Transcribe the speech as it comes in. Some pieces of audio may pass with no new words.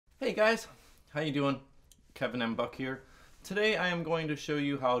Hey guys, how you doing? Kevin M. Buck here. Today I am going to show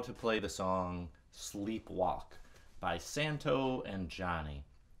you how to play the song Sleepwalk by Santo and Johnny.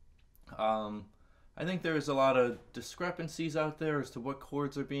 I think there's a lot of discrepancies out there as to what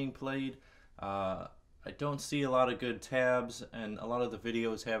chords are being played. I don't see a lot of good tabs, and a lot of the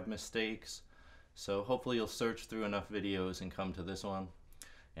videos have mistakes. So hopefully you'll search through enough videos and come to this one.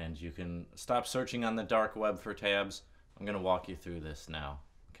 And you can stop searching on the dark web for tabs. I'm going to walk you through this now.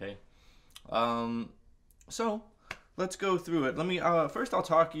 Okay, so let's go through it. Let me first I'll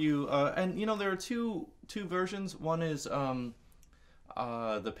talk you and you know there are two versions. One is the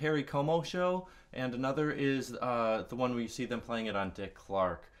Perry Como show, and another is the one where you see them playing it on Dick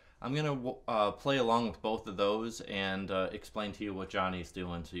Clark. I'm gonna play along with both of those and explain to you what Johnny's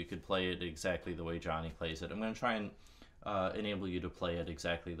doing, so you could play it exactly the way Johnny plays it. I'm gonna try and enable you to play it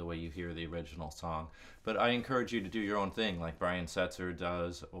exactly the way you hear the original song, but I encourage you to do your own thing, like Brian Setzer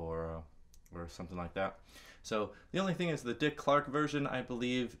does, or something like that. So the only thing is the Dick Clark version, I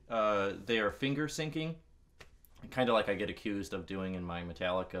believe they are finger syncing, kind of like I get accused of doing in my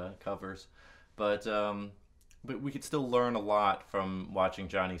Metallica covers, but we could still learn a lot from watching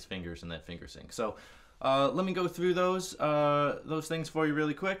Johnny's fingers in that finger sync. So let me go through those things for you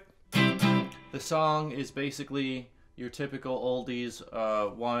really quick. The song is basically your typical oldies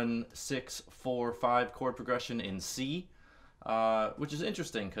 1, 6, 4, 5 chord progression in C, which is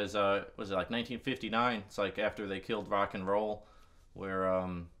interesting because was it like 1959? It's like after they killed rock and roll, where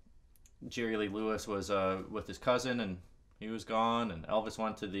Jerry Lee Lewis was with his cousin and he was gone, and Elvis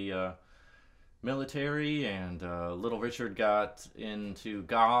went to the military, and Little Richard got into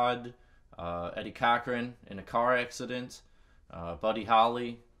God, Eddie Cochran in a car accident, Buddy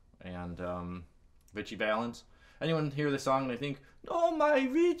Holly, and Richie Valens. Anyone hear the song and they think, "Oh, my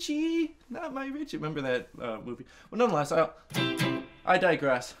Richie, not my Richie"? Remember that movie? Well, nonetheless, I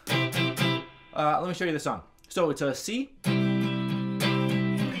digress. Let me show you the song. So it's a C, A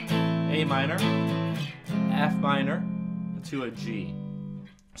minor, F minor, to a G.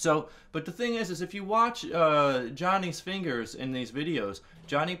 So, but the thing is if you watch Johnny's fingers in these videos,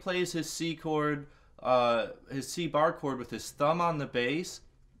 Johnny plays his C chord, his C bar chord with his thumb on the bass,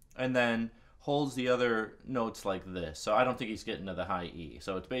 and then holds the other notes like this. So I don't think he's getting to the high E.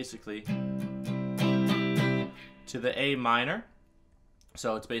 So it's basically to the A minor.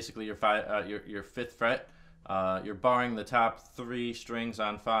 So it's basically your 5th fret. You're barring the top 3 strings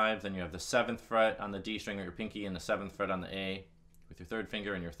on 5. Then you have the 7th fret on the D string or your pinky, and the 7th fret on the A with your 3rd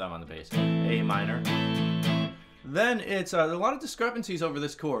finger and your thumb on the bass. A minor. Then it's a lot of discrepancies over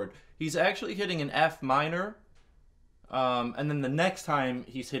this chord. He's actually hitting an F minor. And then the next time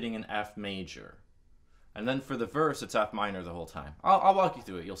he's hitting an F major. And then for the verse, it's F minor the whole time. I'll walk you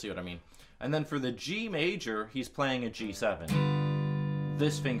through it. You'll see what I mean. And then for the G major, he's playing a G7.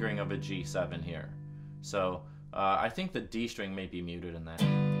 This fingering of a G7 here. So I think the D string may be muted in that.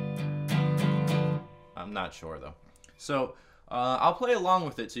 I'm not sure, though. So I'll play along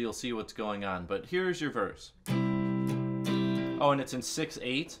with it so you'll see what's going on. But here's your verse. Oh, and it's in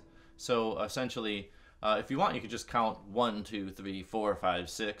 6/8. So essentially, if you want, you could just count 1, 2, 3, 4, 5,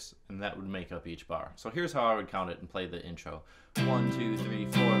 6, and that would make up each bar. So here's how I would count it and play the intro. 1, 2, 3,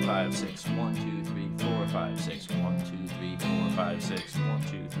 4, 5, 6. 1, 2, 3, 4, 5, 6. 1, 2, 3, 4, 5, 6. 1,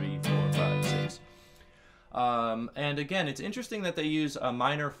 2, 3, 4, 5, 6. And again, it's interesting that they use a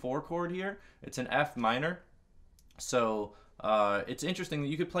minor 4 chord here. It's an F minor. So it's interesting that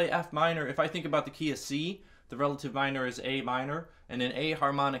you could play F minor. If I think about the key of C, the relative minor is A minor, and in A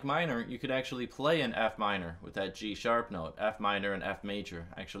harmonic minor, you could actually play an F minor with that G sharp note. F minor and F major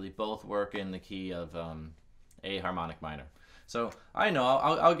actually both work in the key of A harmonic minor. So I know,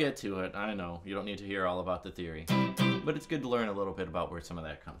 I'll get to it. I know, you don't need to hear all about the theory, but it's good to learn a little bit about where some of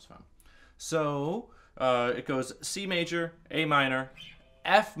that comes from. So it goes C major, A minor,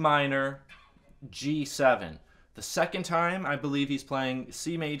 F minor, G7. The second time, I believe he's playing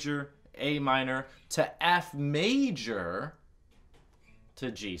C major, A minor to F major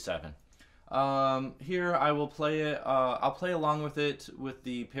to G7. Here I will play it. I'll play along with it with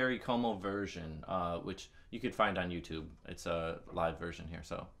the Perry Como version, which you could find on YouTube. It's a live version here,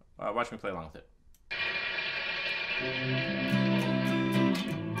 so watch me play along with it.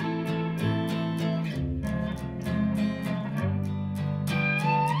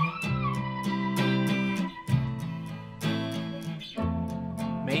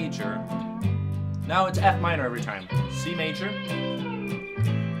 Major. Now it's F minor every time. C major,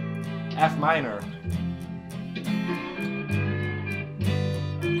 F minor,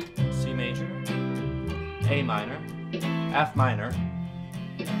 C major, A minor, F minor,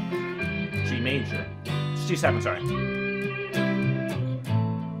 G major, G7, sorry.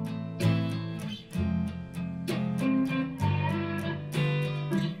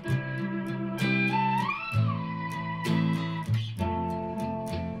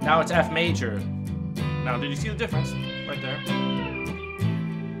 Now it's F major. Now, did you see the difference? Right there.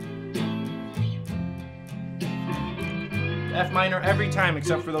 F minor every time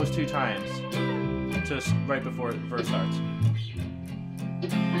except for those 2 times. Just right before the verse starts.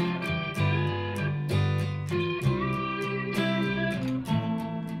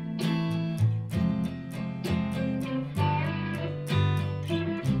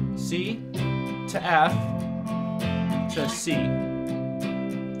 C to F to C.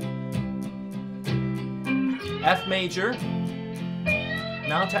 F major.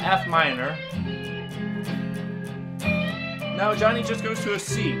 Now to F minor. Now Johnny just goes to a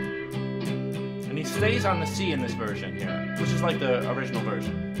C. And he stays on the C in this version here, which is like the original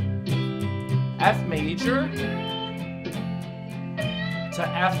version. F major to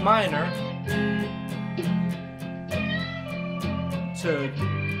F minor to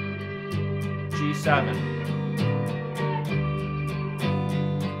G7.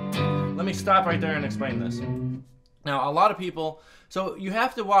 Let me stop right there and explain this. Now, a lot of people, so you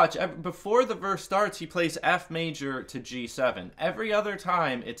have to watch, before the verse starts, he plays F major to G7. Every other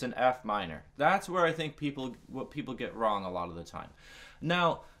time, it's an F minor. That's where I think what people get wrong a lot of the time.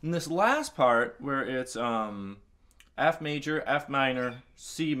 Now, in this last part, where it's F major, F minor,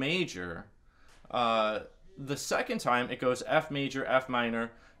 C major, the second time, it goes F major, F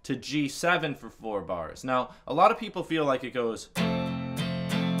minor to G7 for 4 bars. Now, a lot of people feel like it goes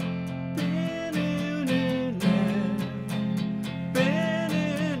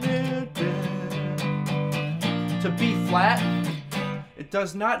to B flat. It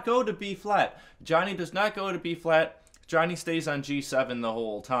does not go to B flat. Johnny does not go to B flat. Johnny stays on G7 the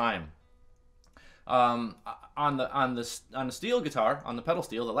whole time. On the steel guitar, on the pedal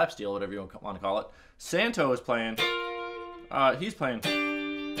steel, the lap steel, whatever you want to call it, Santo is playing. He's playing.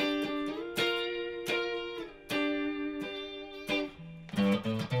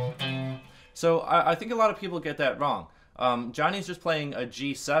 So I think a lot of people get that wrong. Johnny's just playing a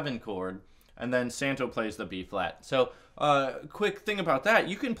G7 chord, and then Santo plays the B flat. So, quick thing about that,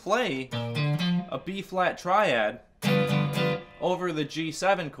 you can play a B flat triad over the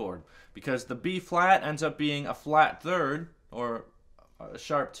G7 chord, because the B flat ends up being a flat third, or a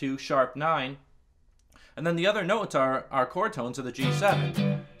sharp 2, sharp 9, and then the other notes are chord tones of the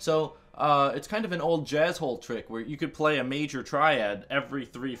G7. So, it's kind of an old jazz hole trick where you could play a major triad every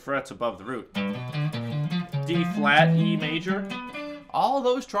 3 frets above the root. D flat, E major. All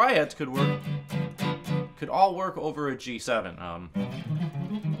those triads could all work over a G7.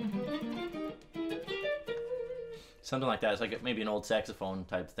 Something like that. It's like maybe an old saxophone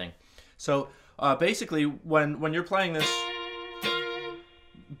type thing. So basically, when you're playing this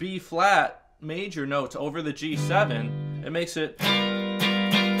B flat major notes over the G7, it makes it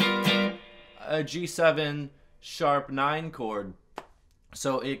a G7 sharp 9 chord.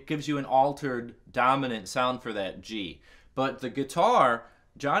 So it gives you an altered dominant sound for that G. But the guitar,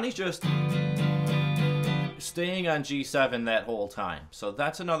 Johnny's just staying on G7 that whole time. So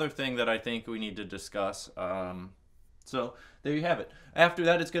that's another thing that I think we need to discuss. So there you have it. After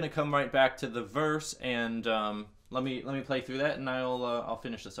that, it's going to come right back to the verse, and let me play through that, and I'll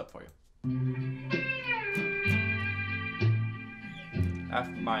finish this up for you. F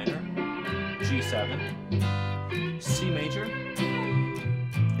minor, G7, C major,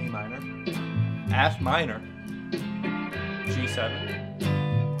 A minor, F minor, G7,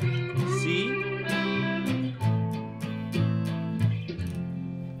 C,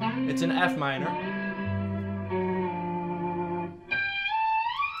 it's an F minor.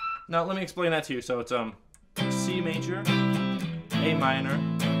 Now let me explain that to you. So it's C major, A minor,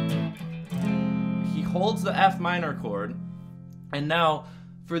 he holds the F minor chord, and now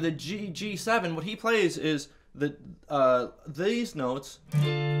for the G7, what he plays is these notes,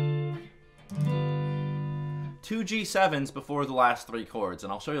 2 G7s before the last 3 chords,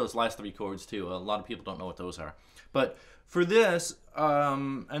 and I'll show you those last 3 chords too. A lot of people don't know what those are. But for this,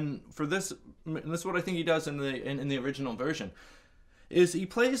 and this is what I think he does in the original version, is he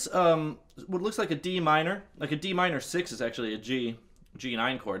plays what looks like a D minor. Like a D minor 6 is actually a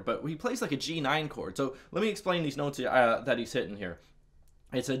G9 chord, but he plays like a G9 chord. So let me explain these notes that he's hitting here.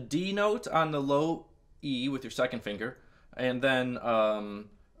 It's a D note on the low E with your second finger, and then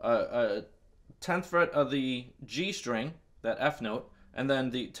a 10th fret of the G string, that F note, and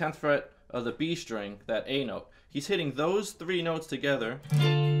then the 10th fret of the B string, that A note. He's hitting those 3 notes together,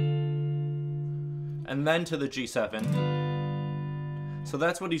 and then to the G7. So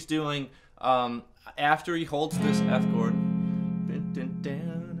that's what he's doing after he holds this F chord.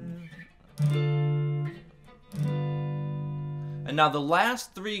 And now the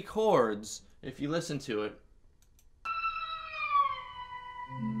last 3 chords, if you listen to it,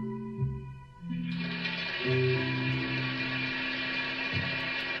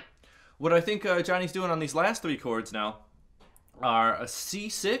 what I think Johnny's doing on these last 3 chords now are a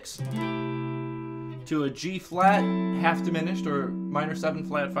C6 to a G flat half diminished or minor 7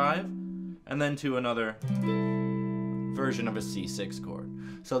 flat 5, and then to another version of a C6 chord.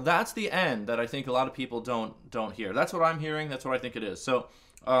 So that's the end that I think a lot of people don't hear. That's what I'm hearing. That's what I think it is. So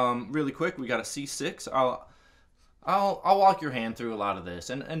really quick, we got a C6. I'll walk your hand through a lot of this,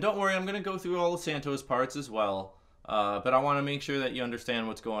 and don't worry, I'm going to go through all of Santo's parts as well. But I want to make sure that you understand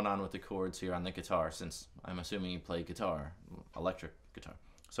what's going on with the chords here on the guitar, since I'm assuming you play guitar, electric guitar.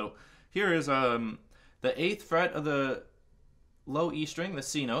 So here is the 8th fret of the low E string, the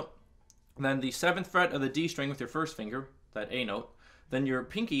C note, then the 7th fret of the D string with your first finger, that A note, then your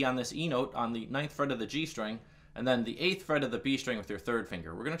pinky on this E note on the 9th fret of the G string, and then the 8th fret of the B string with your 3rd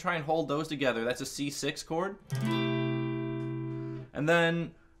finger. We're going to try and hold those together. That's a C6 chord. And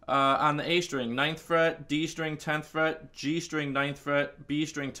then on the A string, 9th fret, D string, 10th fret, G string, 9th fret, B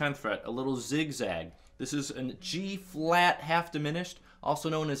string, 10th fret, a little zigzag. This is a G flat half diminished, also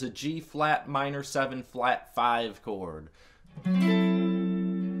known as a G flat minor 7 flat 5 chord.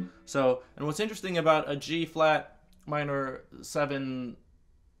 So, and what's interesting about a G flat minor 7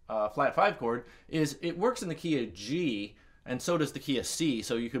 flat 5 chord is it works in the key of G, and so does the key of C,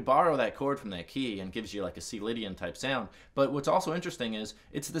 so you could borrow that chord from that key and gives you like a C Lydian type sound. But what's also interesting is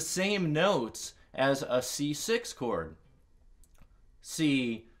it's the same notes as a C6 chord.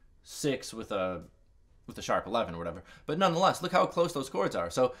 C6 with a sharp 11 or whatever. But nonetheless, look how close those chords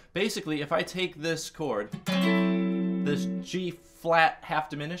are. So basically, if I take this chord, this G flat half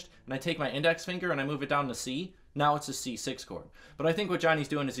diminished, and I take my index finger and I move it down to C, now it's a C6 chord. But I think what Johnny's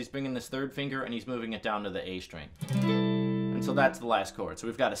doing is he's bringing this 3rd finger and he's moving it down to the A string. And so that's the last chord. So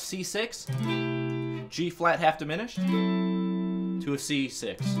we've got a C6, G flat half diminished, to a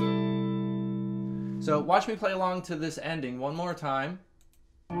C6. So watch me play along to this ending one more time.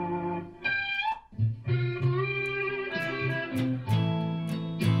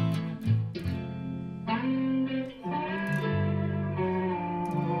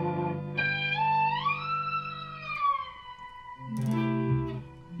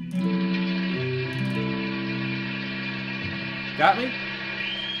 Got me?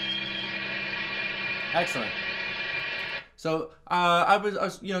 Excellent. So I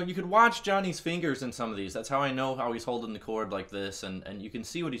was, you know, you could watch Johnny's fingers in some of these. That's how I know how he's holding the chord like this, and you can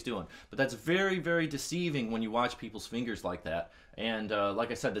see what he's doing. But that's very, very deceiving when you watch people's fingers like that. And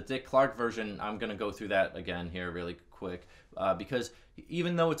like I said, the Dick Clark version, I'm going to go through that again here really quick. Because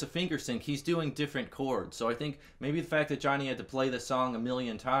even though it's a finger sync, he's doing different chords. So I think maybe the fact that Johnny had to play the song a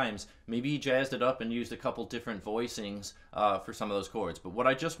million times, maybe he jazzed it up and used a couple different voicings for some of those chords. But what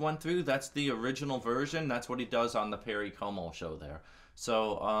I just went through, that's the original version. That's what he does on the Perry Como show there.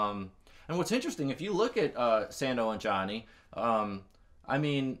 So, and what's interesting, if you look at Santo and Johnny, I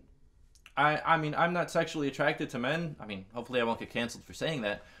mean, I'm not sexually attracted to men. I mean, hopefully I won't get canceled for saying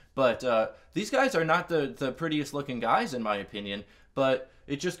that. But these guys are not the prettiest looking guys, in my opinion. But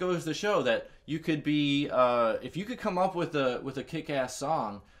it just goes to show that you could be, if you could come up with a kick-ass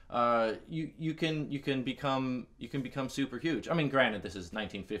song, you can become super huge. I mean, granted, this is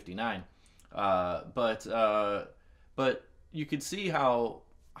 1959, but you could see how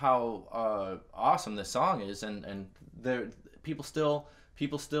awesome this song is, and people still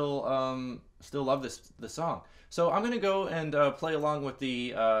love this song. So I'm gonna go and play along with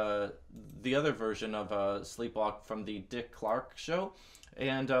the other version of Sleepwalk from the Dick Clark show,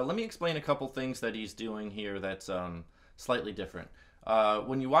 and let me explain a couple things that he's doing here that's slightly different.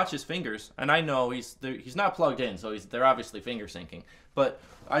 When you watch his fingers, and I know he's not plugged in, so they're obviously finger syncing. But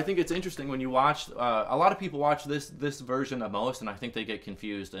I think it's interesting when you watch. A lot of people watch this version the most, and I think they get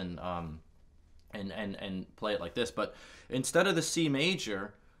confused and play it like this. But instead of the C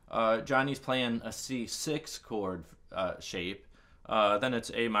major, Johnny's playing a C6 chord shape. Then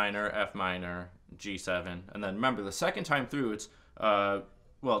it's A minor, F minor, G7, and then remember the second time through it's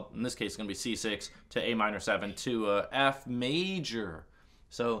well, in this case, it's going to be C6 to A minor 7 to F major.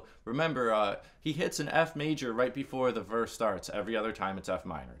 So remember, he hits an F major right before the verse starts. Every other time, it's F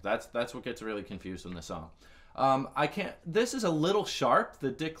minor. That's what gets really confused in the song. This is a little sharp, the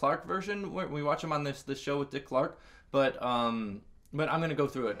Dick Clark version. When we watch him on this show with Dick Clark, but I'm going to go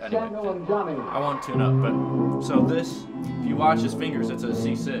through it anyway. Santo and Johnny. I won't tune up, but so this, if you watch his fingers, it's a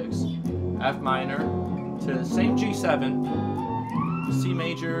C6, F minor to the same G7. C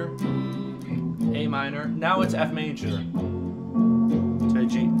major, A minor. Now it's F major to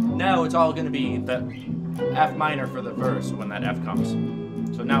G. Now it's all going to be the F minor for the verse when that F comes.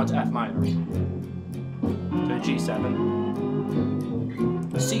 So now it's F minor to G7.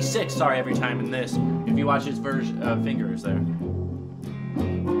 C6, sorry, every time in this. If you watch his fingers there.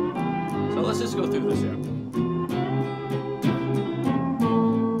 just go through this here.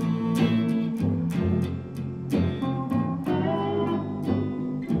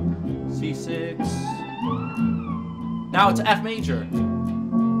 C6. Now it's F major.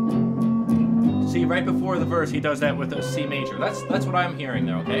 See, right before the verse, he does that with a C major. That's what I'm hearing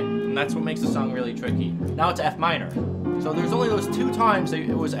there, okay? And that's what makes the song really tricky. Now it's F minor. So there's only those 2 times it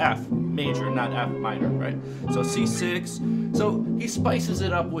was F major, not F minor, right? So C6. So he spices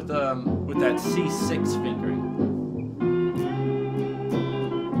it up with that C6 fingering.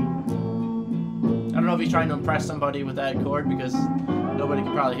 I don't know if he's trying to impress somebody with that chord because nobody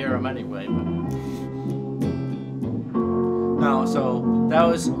can probably hear him anyway. But no, so that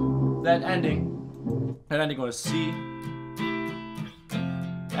was that ending. That ending was C,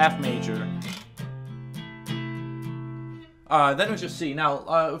 F major. Then it was just C.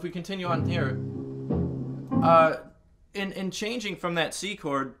 Now, if we continue on here, in changing from that C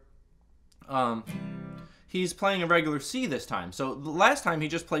chord, he's playing a regular C this time. So the last time he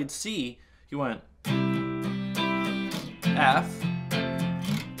just played C, he went F,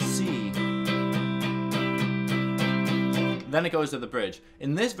 C. Then it goes to the bridge.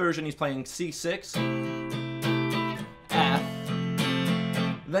 In this version, he's playing C6, F,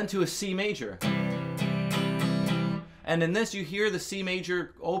 then to a C major. And in this, you hear the C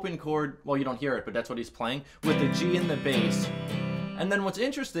major open chord. Well, you don't hear it, but that's what he's playing, with the G in the bass. And then what's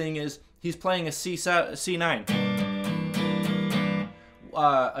interesting is he's playing a C9.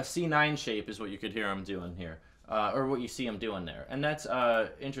 A C9 shape is what you could hear him doing here. Or what you see him doing there. And that's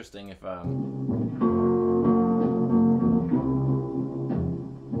interesting if...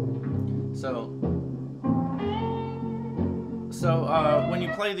 So when you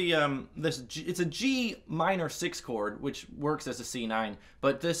play the this G, it's a G minor 6 chord, which works as a C9,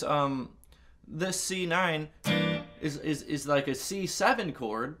 but this this C9 is like a C7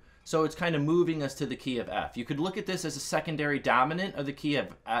 chord, so it's kind of moving us to the key of F. You could look at this as a secondary dominant of the key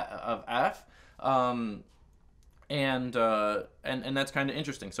of F, and that's kind of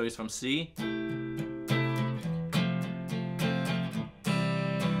interesting. So he's from C.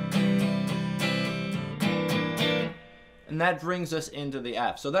 And that brings us into the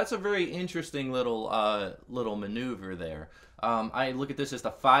F. So that's a very interesting little little maneuver there. I look at this as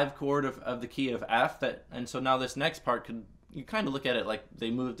the 5 chord of the key of F. And so now this next part, you kind of look at it like they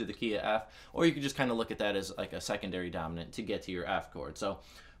moved to the key of F, or you could just kind of look at that as like a secondary dominant to get to your F chord. So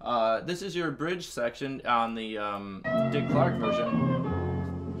this is your bridge section on the Dick Clark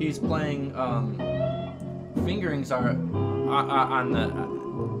version. He's playing, fingerings are on the,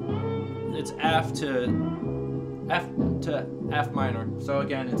 it's F to F minor. So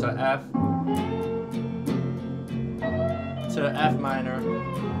again, it's a F to F minor.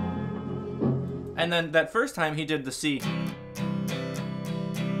 And then that first time he did the C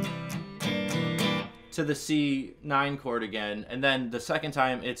to the C9 chord again. And then the second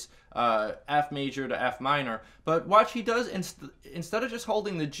time it's F major to F minor. But watch, he does, instead of just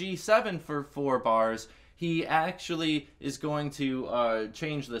holding the G7 for 4 bars, he actually is going to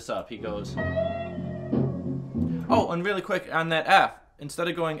change this up. He goes... Oh, and really quick on that F, instead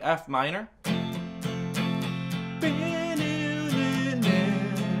of going F minor,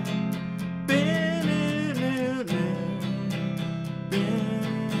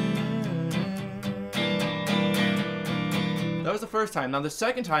 that was the first time. Now the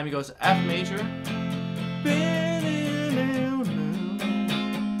second time he goes F major,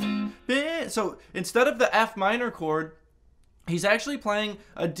 so instead of the F minor chord, he's actually playing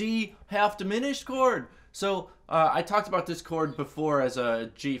a D half diminished chord. So I talked about this chord before as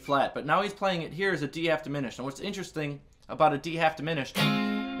a G flat, but now he's playing it here as a D half diminished. And what's interesting about a D half diminished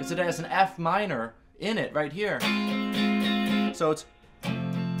is it has an F minor in it right here. So it's...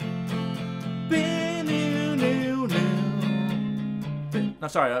 No,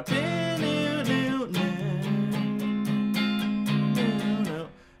 sorry.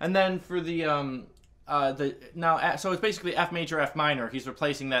 And then for the so it's basically F major, F minor. He's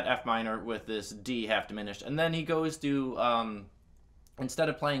replacing that F minor with this D half diminished, and then he goes to instead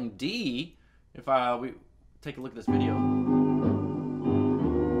of playing D, if we take a look at this video.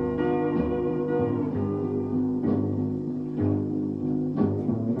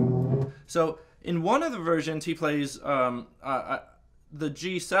 So in one of the versions, he plays the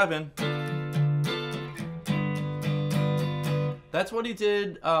G7. That's what he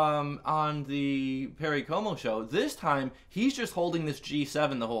did on the Perry Como show. This time, he's just holding this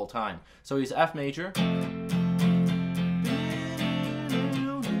G7 the whole time. So he's F major.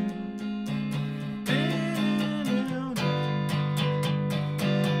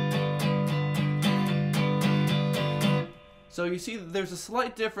 So you see there's a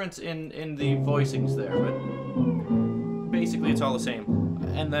slight difference in the voicings there, but basically it's all the same.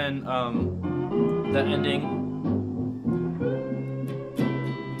 And then the ending.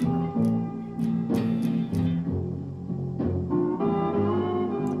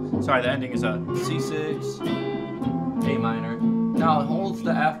 Sorry, the ending is a C6, A minor. Now it holds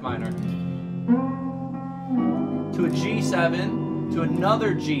the F minor to a G7, to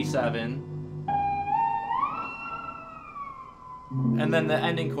another G7, and then the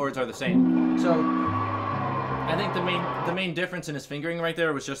ending chords are the same. So I think the main difference in his fingering right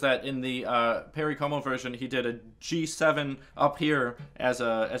there was just that in the Perry Como version he did a G7 up here as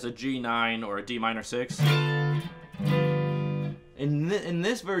a G9 or a D minor 6. In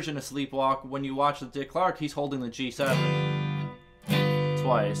this version of Sleepwalk, when you watch the Dick Clark, he's holding the G7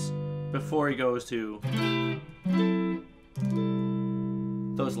 twice before he goes to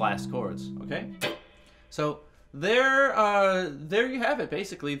those last chords. Okay, so there you have it.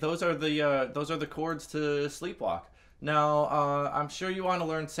 Basically, those are the chords to Sleepwalk. Now, I'm sure you want to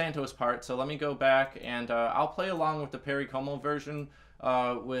learn Santo's part, so let me go back and I'll play along with the Perry Como version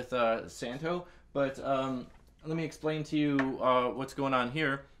with Santo, but. Let me explain to you what's going on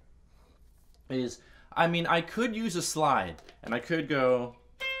here. I mean, I could use a slide, and I could go,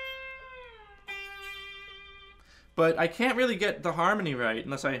 but I can't really get the harmony right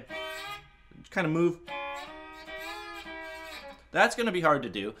unless I kind of move. That's going to be hard to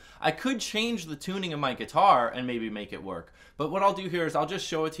do. I could change the tuning of my guitar and maybe make it work, but what I'll do here is I'll just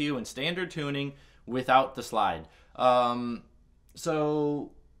show it to you in standard tuning without the slide.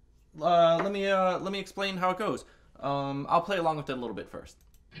 Let me explain how it goes. I'll play along with it a little bit first.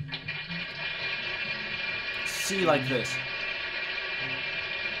 C like this.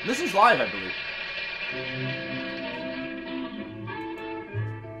 This is live, I believe.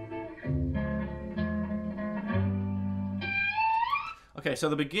 Okay, so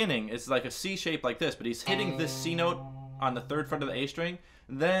the beginning is like a C shape like this, but he's hitting this C note on the 3rd fret of the A string.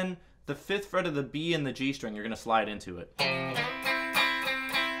 Then the 5th fret of the B and the G string, you're going to slide into it.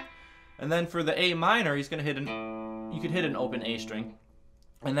 And then for the A minor, he's going to hit you could hit an open A string.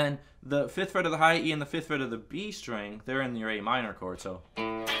 And then the 5th fret of the high E and the 5th fret of the B string, they're in your A minor chord, so.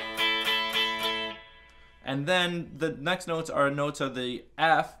 And then the next notes are notes of the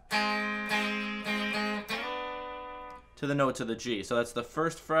F to the notes of the G. So that's the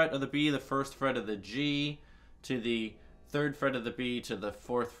 1st fret of the B, the 1st fret of the G, to the 3rd fret of the B, to the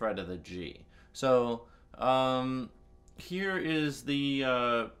 4th fret of the G. So here is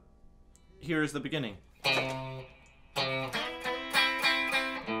the beginning.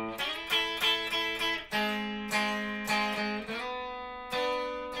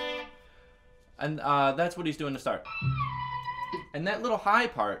 And that's what he's doing to start. And that little high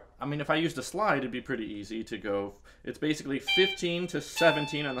part, I mean, if I used a slide, it'd be pretty easy to go. It's basically 15 to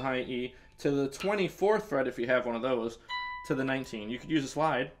 17 on the high E, to the 24th fret if you have one of those, to the 19. You could use a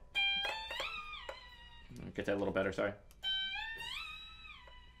slide. Get that a little better, sorry.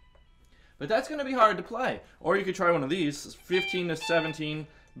 But that's going to be hard to play. Or you could try one of these, 15 to 17,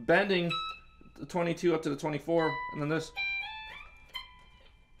 bending the 22 up to the 24, and then this.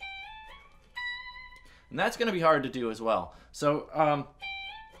 And that's going to be hard to do as well. So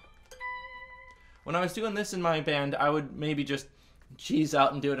when I was doing this in my band, I would maybe just cheese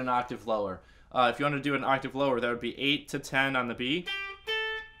out and do it an octave lower. If you want to do it an octave lower, that would be 8 to 10 on the B,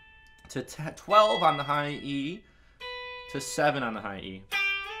 to 12 on the high E, to 7 on the high E.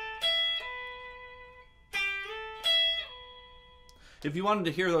 If you wanted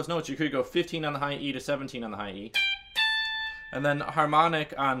to hear those notes, you could go 15 on the high E to 17 on the high E. And then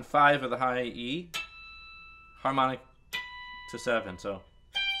harmonic on 5 of the high E, harmonic to 7, so.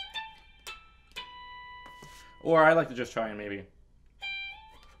 Or I like to just try and maybe.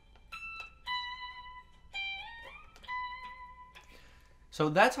 So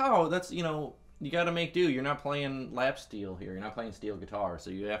that's, you know, you got to make do. You're not playing lap steel here. You're not playing steel guitar,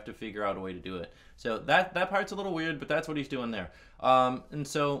 so you have to figure out a way to do it. So that part's a little weird, but that's what he's doing there. And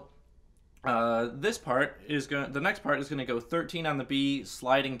so this part is the next part is going to go 13 on the B,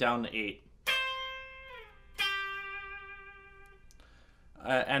 sliding down to 8.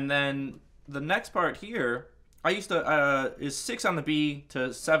 And then the next part here, I used to is 6 on the B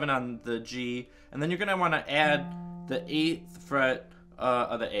to 7 on the G, and then you're going to want to add the 8th fret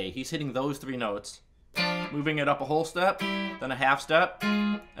of the A. He's hitting those 3 notes, moving it up a whole step, then a half step,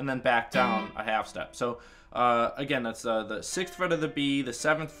 and then back down a half step. So again, that's the 6th fret of the B, the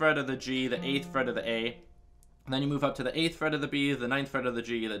 7th fret of the G, the 8th fret of the A, and then you move up to the 8th fret of the B, the 9th fret of the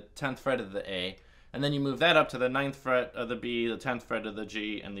G, the 10th fret of the A, and then you move that up to the 9th fret of the B, the 10th fret of the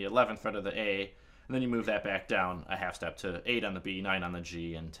G, and the 11th fret of the A. And and then you move that back down a half step to 8 on the B, 9 on the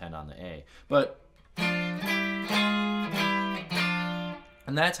G, and 10 on the A.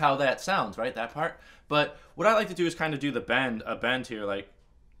 And that's how that sounds, right? That part. But what I like to do is kind of do a bend here, like.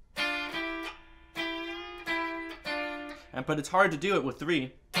 But it's hard to do it with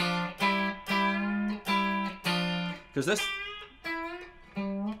 3. Because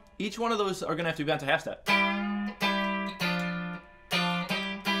each one of those are going to have to be bent a half step.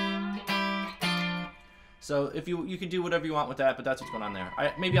 So if you can do whatever you want with that, but that's what's going on there.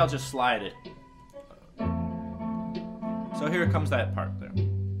 Maybe I'll just slide it. So here comes that part there.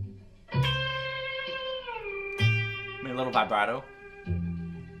 Maybe a little vibrato.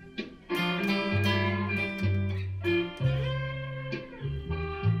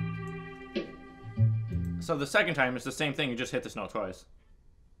 So the second time it's the same thing, you just hit this note twice.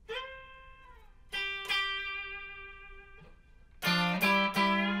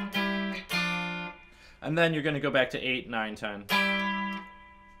 And then you're going to go back to 8, 9, 10.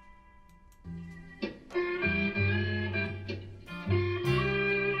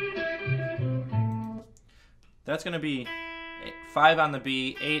 That's going to be 5 on the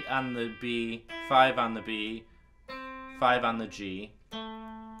B, 8 on the B, 5 on the B, 5 on the G,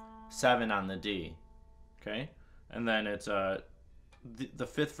 7 on the D. Okay? And then it's the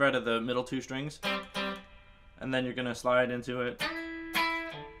 5th fret of the middle 2 strings. And then you're going to slide into it.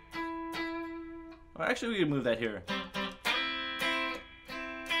 Well, actually, we can move that here.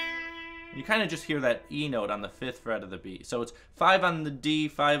 You kind of just hear that E note on the 5th fret of the B. So it's 5 on the D,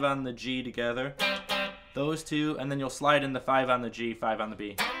 5 on the G together. Those two, and then you'll slide in the 5 on the G, 5 on the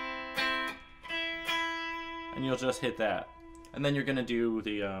B. And you'll just hit that. And then you're going to do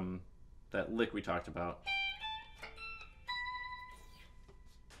the that lick we talked about.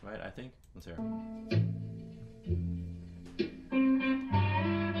 Right, I think? Let's hear it.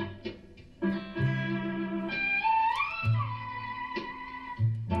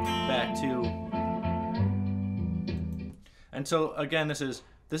 Back to, and so again, this is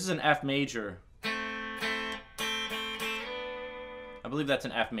an F major. I believe that's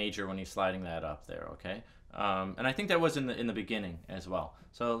an F major when he's sliding that up there. Okay, and I think that was in the beginning as well.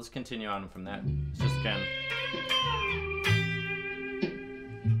 So let's continue on from that. It's just again.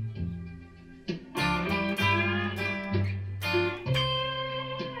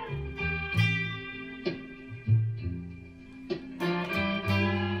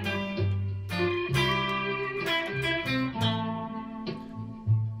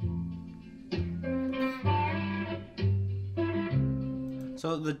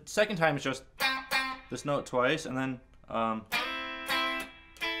 So the second time is just this note twice, and then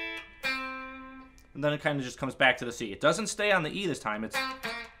it kind of just comes back to the C. It doesn't stay on the E this time. It's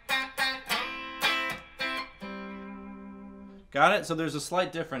got it. So there's a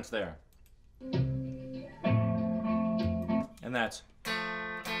slight difference there, and that's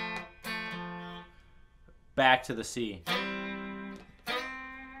back to the C.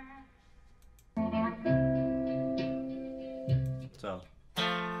 So.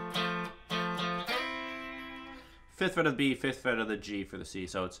 5th fret of the B, 5th fret of the G for the C,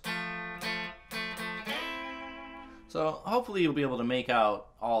 so it's... So hopefully you'll be able to make out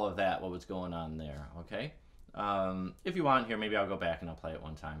all of that, what was going on there, okay? If you want, here, maybe I'll go back and I'll play it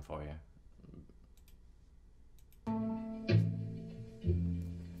one time for you.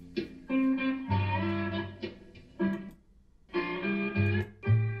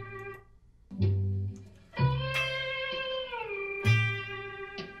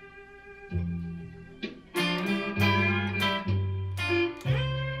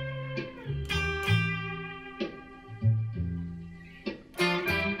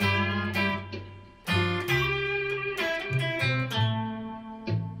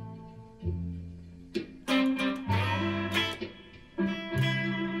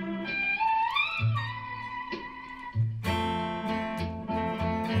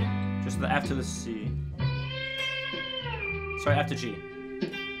 The F to the C. Sorry, F to G.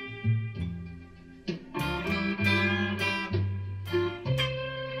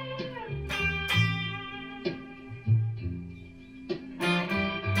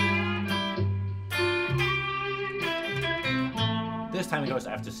 This time it goes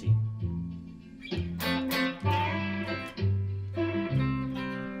to F to C.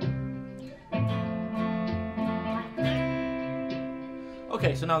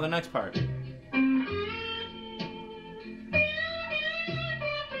 Okay, so now the next part.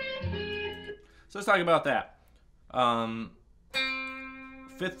 So let's talk about that. 5th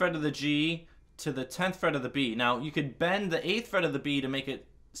fret of the G to the 10th fret of the B. Now, you could bend the 8th fret of the B to make it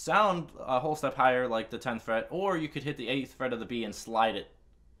sound a whole step higher like the 10th fret, or you could hit the 8th fret of the B and slide it.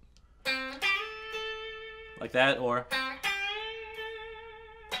 like that, or...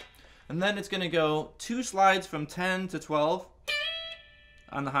 And then it's going to go 2 slides from 10 to 12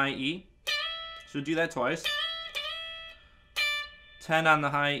 on the high E. So do that twice. 10 on the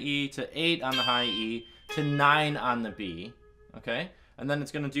high E to 8 on the high E to 9 on the B. Okay? And then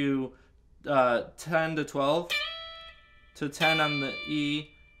it's going to do 10 to 12 to 10 on the E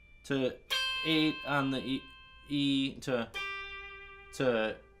to 8 on the E to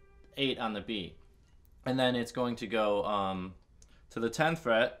 8 on the B. And then it's going to go to the 10th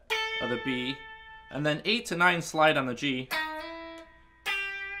fret of the B, and then 8 to 9 slide on the G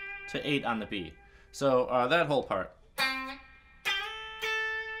to 8 on the B. So that whole part.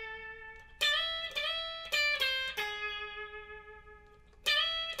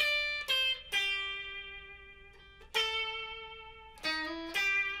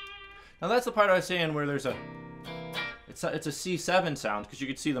 Now that's the part I was saying where there's it's a C7 sound, because you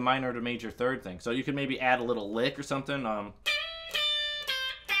could see the minor to major third thing. So you could maybe add a little lick or something.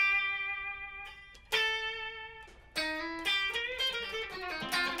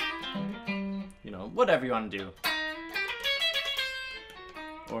 You know, whatever you want to do.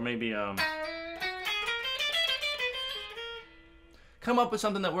 Or maybe come up with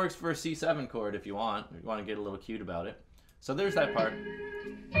something that works for a C7 chord if you want. If you want to get a little cute about it. So there's that part.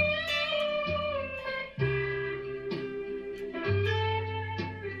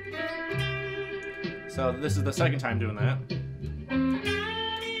 So this is the second time doing that.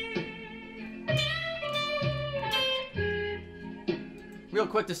 Real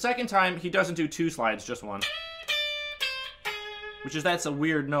quick, the second time he doesn't do 2 slides, just 1. Which is, that's a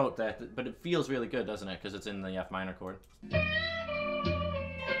weird note, but it feels really good, doesn't it? Because it's in the F minor chord.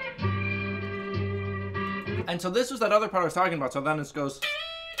 And so this was that other part I was talking about. So then it goes...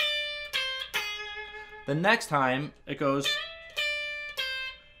 The next time, it goes...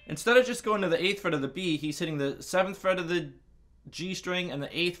 Instead of just going to the 8th fret of the B, he's hitting the 7th fret of the G string and the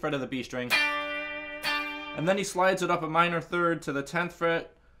 8th fret of the B string. And then he slides it up a minor third to the 10th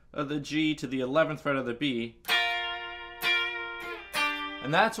fret of the G to the 11th fret of the B.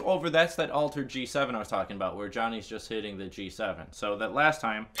 And that's that altered G7 I was talking about, where Johnny's just hitting the G7. So that last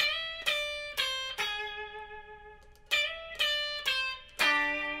time...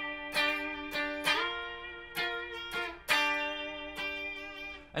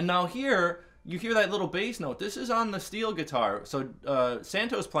 And now here, you hear that little bass note. This is on the steel guitar. So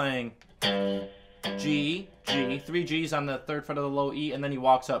Santo's playing G, G, 3 G's on the 3rd fret of the low E, and then he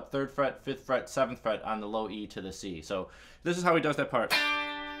walks up 3rd fret, 5th fret, 7th fret on the low E to the C. So this is how he does that part.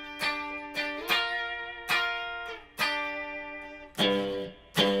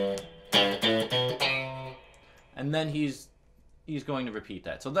 And then he's going to repeat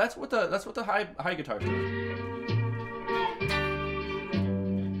that. So that's what the high guitar is doing.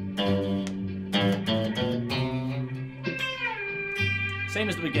 Same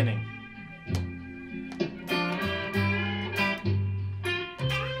as the beginning.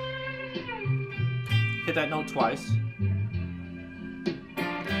 Hit that note twice.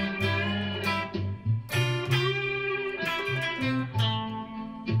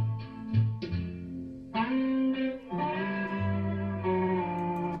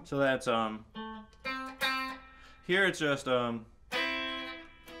 So that's here it's just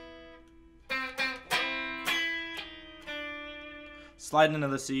slide into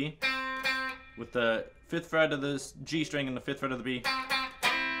the C with the 5th fret of the G string and the 5th fret of the B.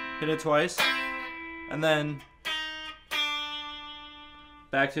 Hit it twice, and then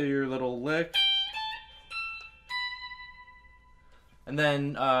back to your little lick. And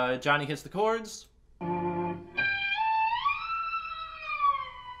then Johnny hits the chords.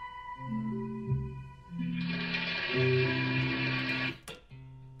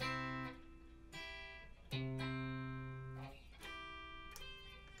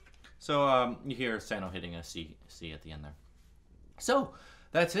 So you hear Santo hitting a C at the end there. So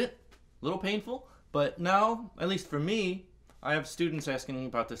that's it. A little painful, but now, at least for me, I have students asking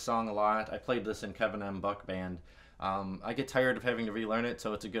about this song a lot. I played this in Kevin M. Buck Band. I get tired of having to relearn it,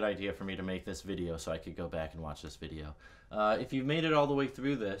 so it's a good idea for me to make this video so I could go back and watch this video. If you've made it all the way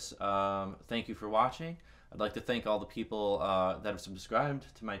through this, thank you for watching. I'd like to thank all the people that have subscribed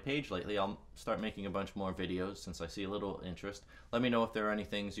to my page lately. I'll start making a bunch more videos since I see a little interest. Let me know if there are any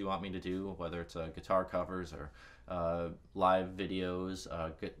things you want me to do, whether it's guitar covers or live videos,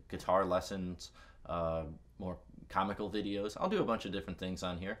 guitar lessons, more comical videos. I'll do a bunch of different things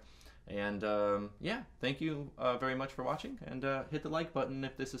on here. And yeah, thank you very much for watching, and hit the like button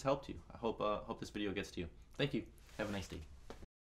if this has helped you. I hope this video gets to you. Thank you. Have a nice day.